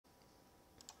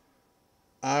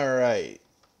All right,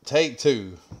 take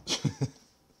two.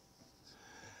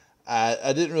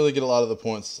 I didn't really get a lot of the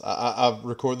points. I've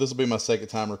recorded. This will be my second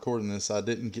time recording this. I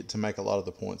didn't get to make a lot of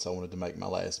the points I wanted to make in my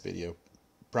last video,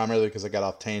 primarily because I got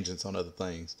off tangents on other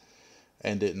things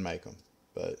and didn't make them.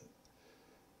 But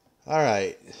all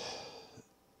right,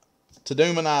 to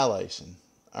Doom Annihilation.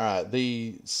 All right,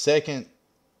 the second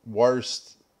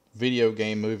worst video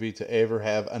game movie to ever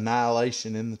have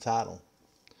Annihilation in the title.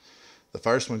 The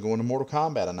first one going to Mortal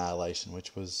Kombat Annihilation,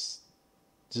 which was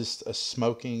just a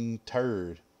smoking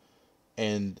turd.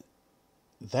 And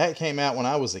that came out when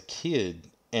I was a kid,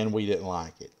 and we didn't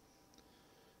like it.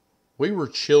 We were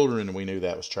children, and we knew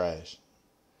that was trash.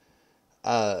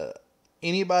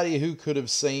 Anybody who could have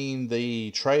seen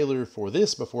the trailer for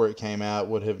this before it came out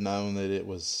would have known that it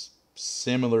was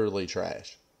similarly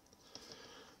trash.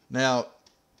 Now,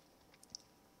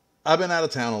 I've been out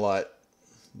of town a lot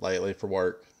lately for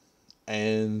work,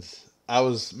 and I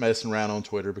was messing around on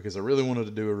Twitter because I really wanted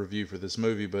to do a review for this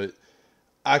movie, but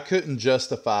I couldn't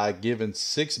justify giving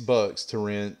 $6 to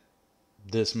rent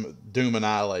this Doom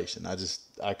Annihilation. I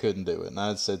couldn't do it. And I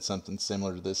had said something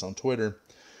similar to this on Twitter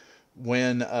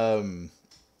when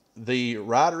the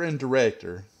writer and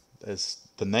director, that's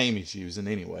the name he's using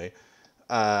anyway,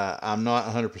 I'm not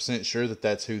 100% sure that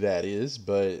that's who that is,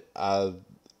 but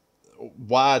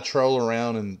why troll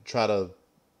around and try to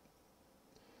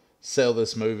sell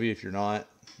this movie if you're not?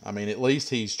 I mean, at least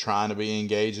he's trying to be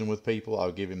engaging with people.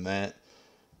 I'll give him that.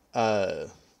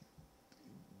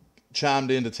 Chimed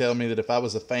in to tell me that if I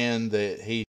was a fan that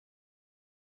he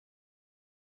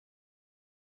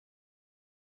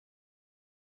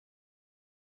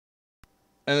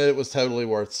and that it was totally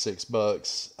worth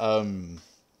 $6.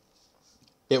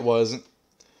 It wasn't.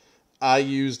 I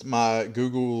used my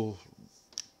Google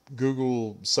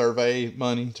survey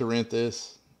money to rent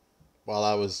this while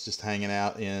I was just hanging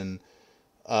out in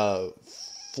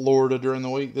Florida during the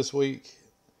week this week.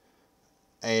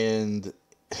 And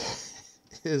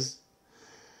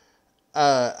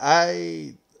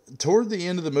I toward the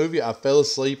end of the movie, I fell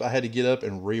asleep. I had to get up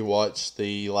and rewatch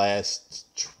the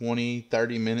last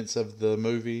 20-30 minutes of the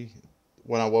movie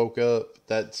when I woke up.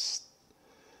 It's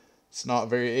not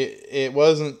very, it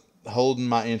wasn't holding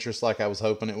my interest like I was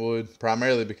hoping it would,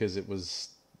 primarily because it was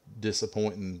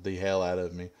disappointing the hell out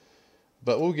of me.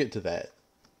 But we'll get to that.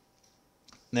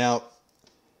 Now,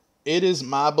 it is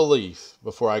my belief,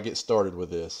 before I get started with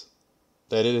this,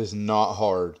 that it is not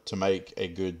hard to make a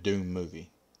good Doom movie.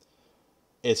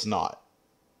 It's not.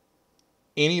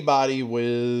 Anybody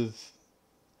with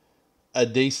a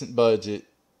decent budget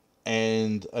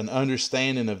and an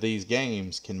understanding of these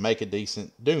games can make a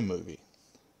decent Doom movie.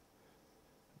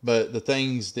 But the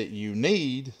things that you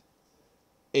need,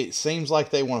 it seems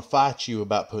like they want to fight you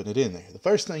about putting it in there. The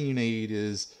first thing you need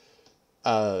is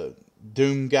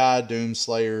Doom Guy, Doom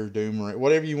Slayer,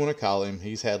 whatever you want to call him.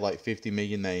 He's had like 50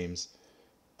 million names.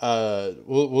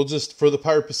 We'll just, for the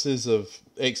purposes of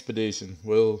exposition,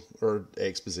 we'll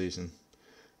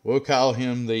call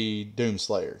him the Doom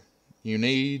Slayer. You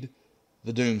need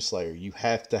the Doom Slayer. You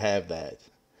have to have that.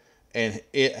 And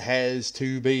it has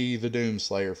to be the Doom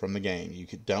Slayer from the game. You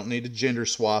don't need to gender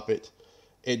swap it.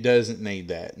 It doesn't need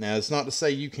that. Now, it's not to say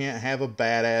you can't have a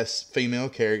badass female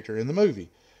character in the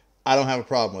movie. I don't have a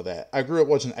problem with that. I grew up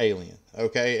watching Alien,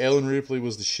 okay? Ellen Ripley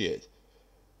was the shit.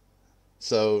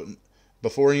 So,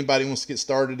 before anybody wants to get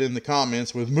started in the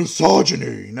comments with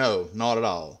misogyny, no, not at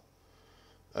all.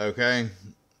 Okay?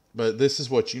 But this is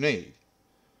what you need.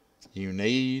 You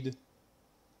need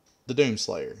the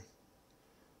Doomslayer.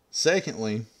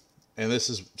 Secondly, and this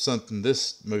is something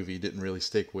this movie didn't really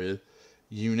stick with,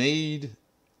 you need,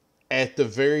 at the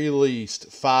very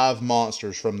least, 5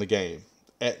 monsters from the game.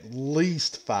 At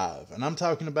least 5. And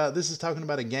this is talking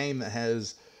about a game that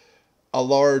has a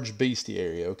large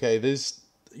bestiary, okay?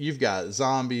 You've got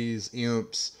zombies,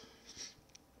 imps,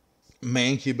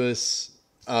 mancubus,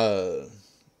 cyber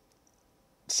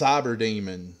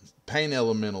demon, pain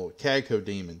elemental, cadco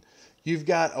demon. You've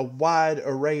got a wide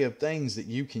array of things that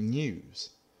you can use.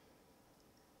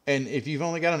 And if you've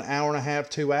only got an hour and a half,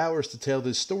 2 hours to tell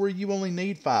this story, you only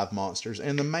need 5 monsters.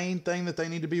 And the main thing that they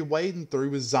need to be wading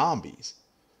through is zombies.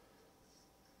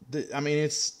 I mean,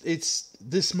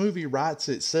 this movie writes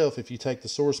itself if you take the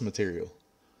source material.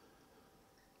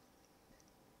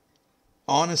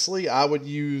 Honestly, I would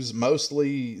use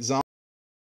mostly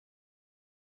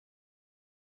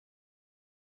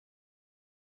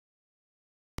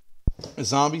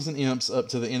zombies and imps up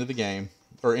to the end of the game,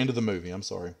 or end of the movie, I'm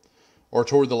sorry. Or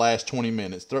toward the last 20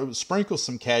 minutes. Sprinkle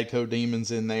some cadco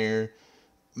demons in there.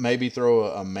 Maybe throw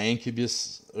a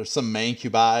mancubus or some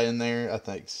mancubi in there. I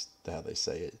think's how they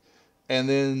say it. And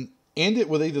then End it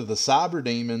with either the cyber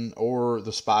demon or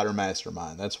the spider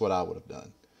mastermind. That's what I would have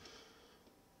done.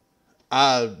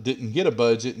 I didn't get a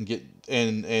budget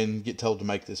and get told to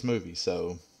make this movie,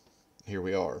 so here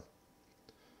we are.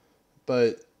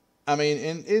 But I mean,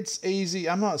 and it's easy.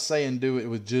 I'm not saying do it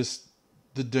with just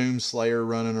the Doomslayer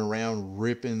running around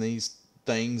ripping these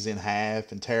things in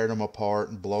half and tearing them apart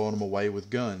and blowing them away with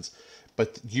guns.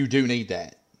 But you do need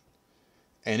that.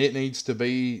 And it needs to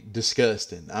be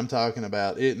disgusting. I'm talking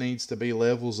about it needs to be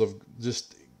levels of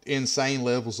just insane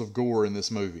levels of gore in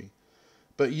this movie.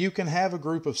 But you can have a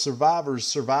group of survivors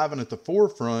surviving at the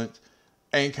forefront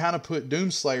and kind of put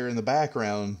Doomslayer in the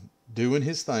background doing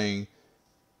his thing,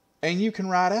 and you can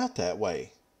ride out that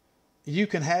way. You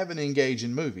can have an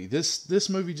engaging movie. This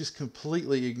movie just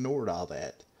completely ignored all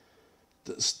that.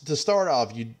 To start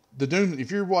off,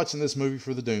 if you're watching this movie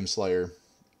for the Doomslayer,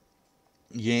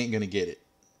 you ain't gonna get it.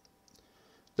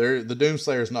 The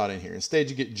Doomslayer's not in here. Instead,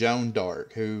 you get Joan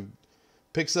Dark, who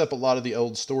picks up a lot of the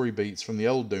old story beats from the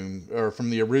old Doom, or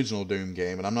from the original Doom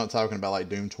game. And I'm not talking about like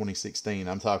Doom 2016.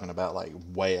 I'm talking about like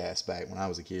way ass back when I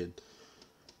was a kid.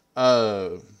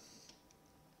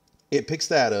 It picks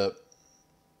that up,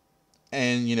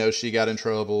 and she got in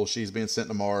trouble. She's being sent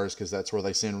to Mars because that's where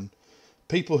they send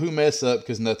people who mess up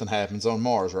because nothing happens on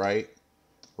Mars, right?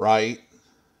 Right?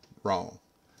 Wrong.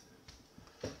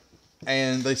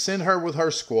 And they send her with her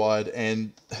squad,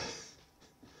 and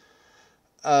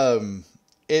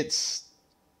it's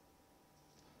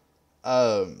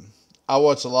I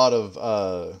watch a lot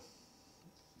of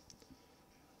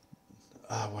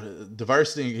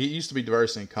diversity. He used to be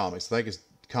diversity in comics. I think it's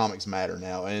Comics Matter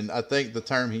now, and I think the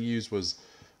term he used was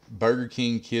Burger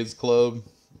King Kids Club,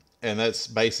 and that's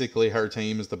basically her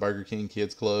team is the Burger King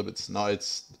Kids Club. It's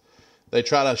not. They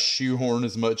try to shoehorn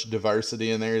as much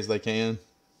diversity in there as they can.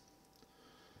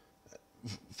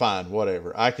 Fine,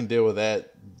 whatever. I can deal with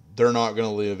that. They're not going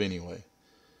to live anyway.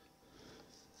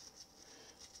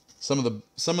 Some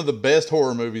of the best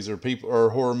horror movies are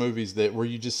horror movies where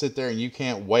you just sit there and you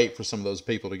can't wait for some of those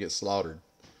people to get slaughtered.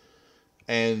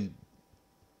 And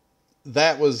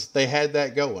they had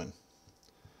that going.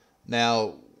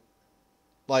 Now,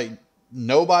 like,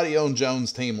 nobody on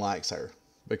Joan's team likes her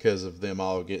because of them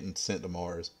all getting sent to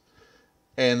Mars.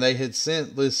 And they had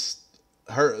sent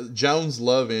Joan's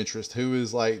love interest, who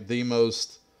is like the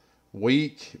most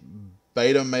weak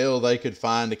beta male they could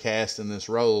find to cast in this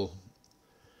role,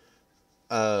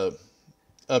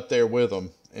 up there with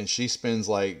them, and she spends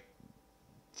like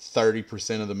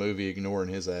 30% of the movie ignoring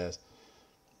his ass.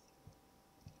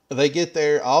 They get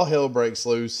there, all hell breaks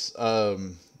loose.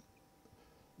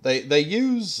 They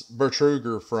use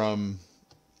Bertruger from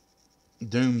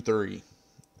Doom 3,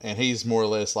 and he's more or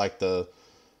less like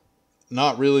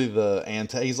not really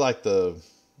he's like the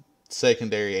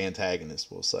secondary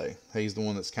antagonist, we'll say. He's the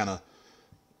one that's kind of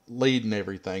leading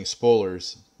everything.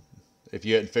 Spoilers. If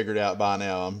you hadn't figured it out by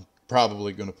now, I'm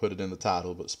probably going to put it in the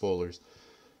title, but spoilers.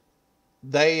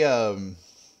 He's the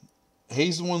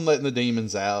one letting the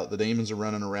demons out. The demons are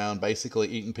running around basically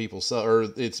eating people.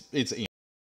 It's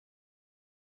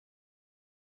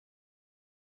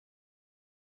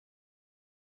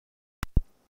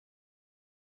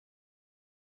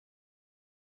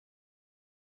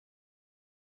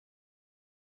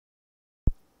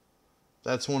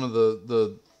That's one of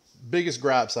the biggest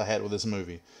gripes I had with this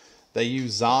movie. They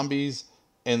use zombies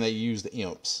and they use the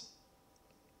imps.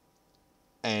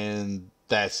 And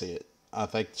that's it. I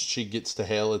think she gets to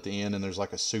hell at the end and there's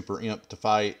like a super imp to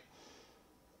fight.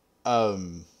 I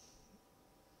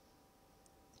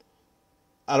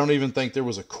don't even think there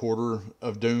was a quarter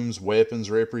of Doom's weapons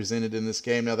represented in this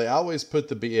game. Now, they always put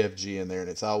the BFG in there, and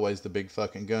it's always the big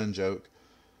fucking gun joke,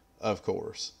 of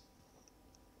course.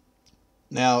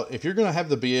 Now, if you're going to have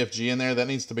the BFG in there, that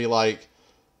needs to be like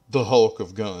the Hulk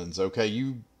of guns,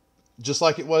 okay? Just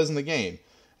like it was in the game.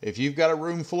 If you've got a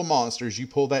room full of monsters, you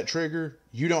pull that trigger,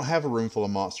 you don't have a room full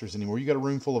of monsters anymore. You got a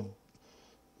room full of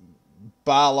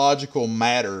biological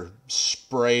matter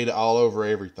sprayed all over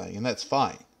everything, and that's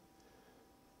fine.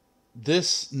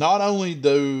 This not only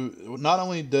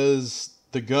does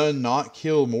the gun not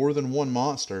kill more than one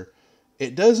monster,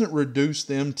 it doesn't reduce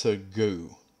them to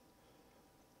goo.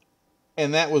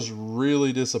 And that was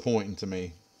really disappointing to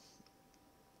me.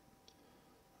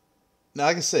 Now,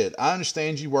 like I said, I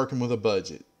understand you working with a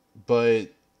budget, but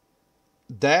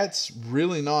that's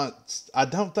really not... I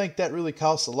don't think that really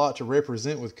costs a lot to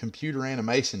represent with computer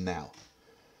animation now.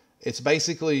 It's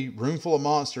basically room full of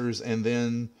monsters and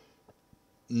then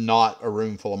not a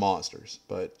room full of monsters.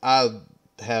 But I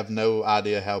have no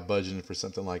idea how budgeting for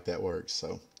something like that works.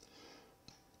 So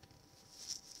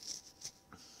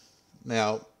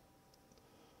now,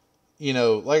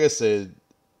 like I said,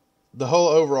 the whole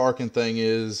overarching thing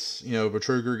is,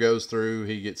 Betruger goes through,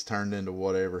 he gets turned into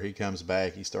whatever, he comes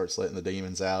back, he starts letting the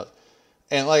demons out.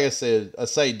 And like I said, I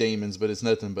say demons, but it's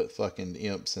nothing but fucking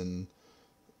imps and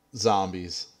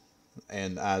zombies.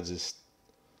 And that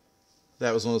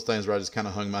was one of those things where I just kind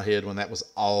of hung my head when that was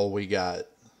all we got.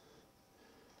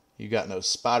 You got no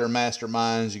spider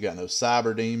masterminds, you got no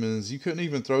cyber demons, you couldn't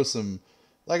even throw some,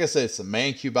 like I said, some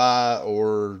mancubi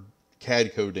or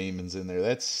cadco demons in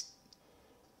there.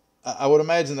 I would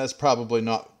imagine that's probably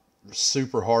not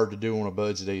super hard to do on a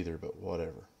budget either, but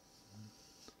whatever.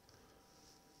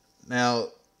 Now,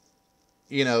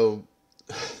 the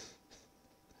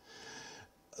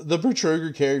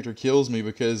Betruger character kills me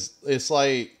because it's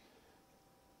like,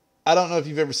 I don't know if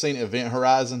you've ever seen Event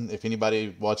Horizon. If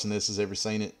anybody watching this has ever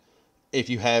seen it. If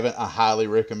you haven't, I highly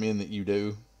recommend that you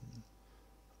do.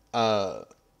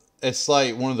 It's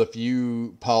like one of the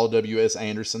few Paul W.S.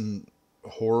 Anderson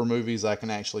horror movies I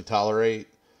can actually tolerate.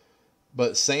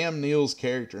 But Sam Neill's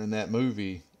character in that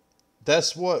movie,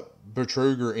 that's what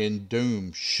Betruger in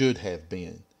Doom should have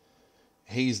been.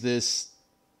 He's this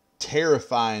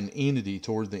terrifying entity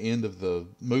toward the end of the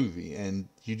movie, and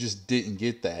you just didn't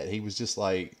get that. He was just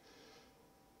like,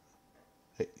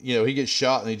 he gets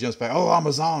shot and he jumps back, oh, I'm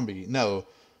a zombie. No.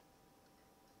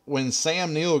 When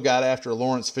Sam Neill got after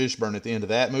Lawrence Fishburne at the end of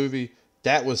that movie,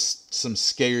 that was some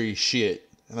scary shit.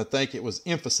 And I think it was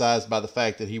emphasized by the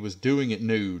fact that he was doing it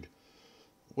nude,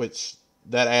 which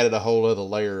that added a whole other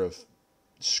layer of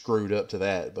screwed up to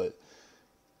that. But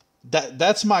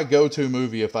that's my go-to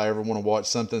movie if I ever want to watch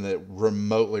something that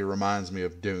remotely reminds me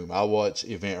of Doom. I'll watch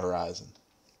Event Horizon.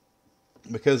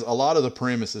 Because a lot of the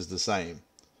premise is the same.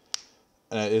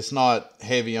 It's not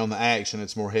heavy on the action,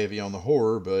 it's more heavy on the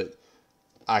horror, but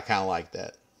I kind of like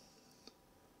that.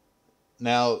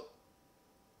 Now,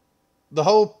 the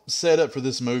whole setup for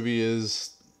this movie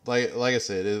is, like I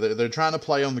said, they're trying to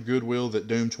play on the goodwill that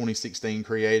Doom 2016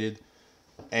 created,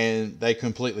 and they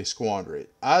completely squander it.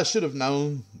 I should have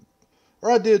known,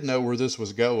 or I did know where this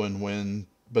was going when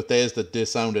Bethesda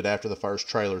disowned it after the first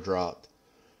trailer dropped.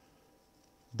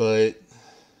 But,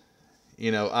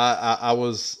 I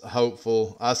was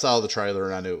hopeful. I saw the trailer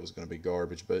and I knew it was going to be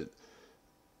garbage, but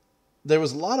there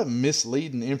was a lot of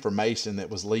misleading information that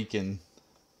was leaking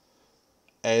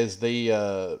as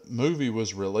the movie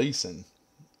was releasing.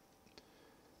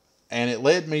 And it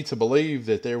led me to believe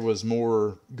that there was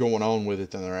more going on with it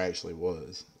than there actually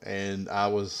was. And I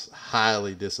was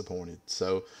highly disappointed.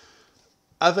 So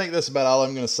I think that's about all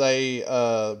I'm going to say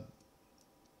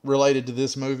related to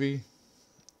this movie.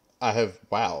 I have,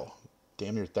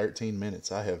 damn near 13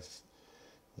 minutes. I have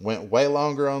went way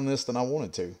longer on this than I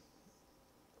wanted to.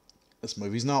 This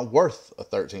movie's not worth a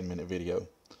 13-minute video.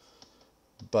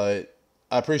 But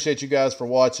I appreciate you guys for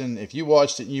watching. If you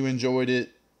watched it and you enjoyed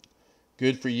it,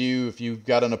 good for you. If you've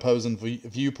got an opposing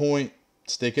viewpoint,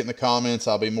 stick it in the comments.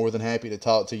 I'll be more than happy to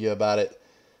talk to you about it.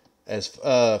 As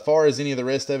far as any of the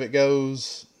rest of it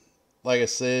goes, like I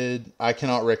said, I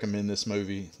cannot recommend this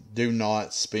movie. Do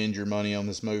not spend your money on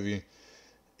this movie.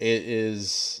 It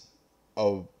is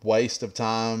a waste of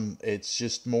time. It's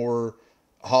just more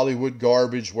Hollywood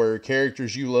garbage where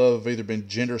characters you love have either been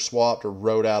gender swapped or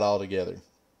wrote out altogether.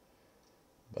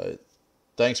 But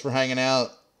thanks for hanging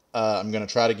out. I'm going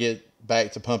to try to get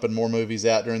back to pumping more movies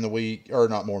out during the week. Or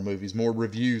not more movies, more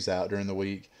reviews out during the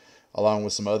week. Along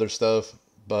with some other stuff.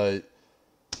 But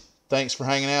thanks for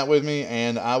hanging out with me.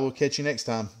 And I will catch you next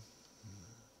time.